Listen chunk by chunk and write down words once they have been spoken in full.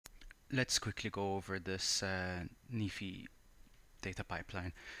let's quickly go over this Nifi data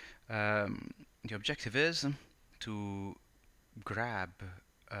pipeline. The objective is to grab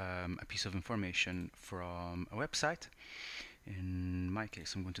a piece of information from a website. In my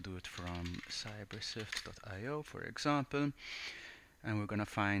case, I'm going to do it from cyberswift.io, for example, and we're going to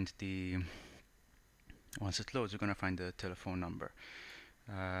find once it loads, we're going to find the telephone number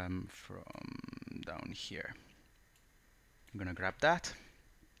from down here. I'm going to grab that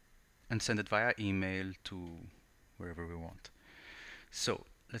and send it via email to wherever we want. So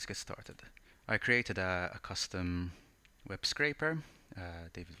let's get started. I created a custom web scraper,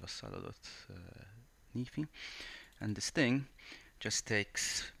 davidvassalo.nifi, and this thing just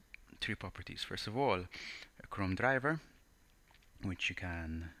takes three properties. First of all, a Chrome driver, which you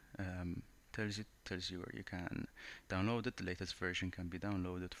can tells you where you can download it. The latest version can be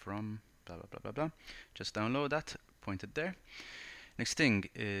downloaded from blah blah blah blah blah. Just download that, point it there. Next thing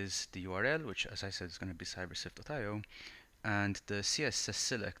is the URL, which, as I said, is going to be cyberswift.io, and the CSS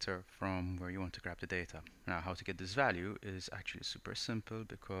selector from where you want to grab the data. Now, how to get this value is actually super simple,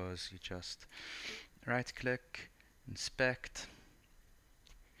 because you just right click, inspect,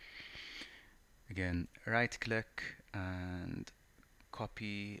 again right click and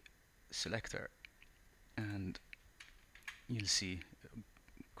copy selector, and you'll see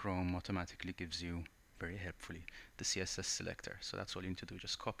Chrome automatically gives you, very helpfully, the CSS selector. So that's all you need to do,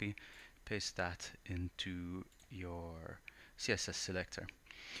 just copy, paste that into your CSS selector.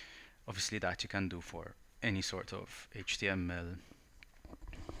 Obviously that you can do for any sort of HTML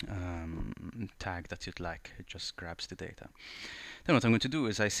tag that you'd like. It just grabs the data. Then what I'm going to do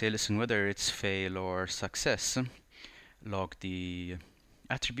is I say, listen, whether it's fail or success, log the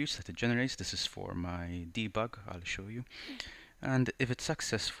attributes that it generates. This is for my debug, I'll show you. And if it's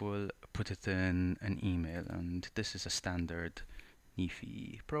successful, put it in an email. And this is a standard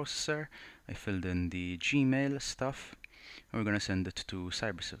Nifi processor. I filled in the Gmail stuff, and we're going to send it to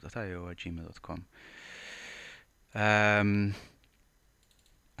cyberswift.io@gmail.com.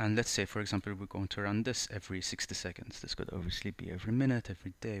 And let's say, for example, we're going to run this every 60 seconds. This could obviously be every minute,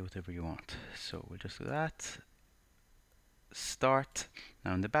 every day, whatever you want. So we'll just do that. Start.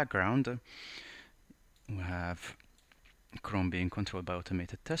 Now in the background, we have Chrome being controlled by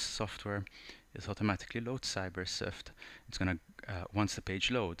automated test software. It automatically loads CyberSwift. It's gonna once the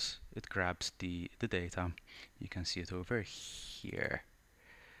page loads, it grabs the data. You can see it over here.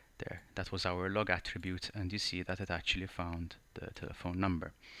 There, that was our log attribute, and you see that it actually found the telephone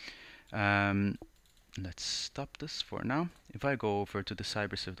number. Let's stop this for now. If I go over to the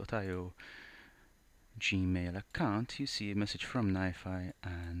cyberswift.io Gmail account, you see a message from Nifi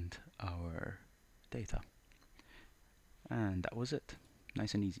and our data. And that was it.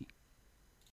 Nice and easy.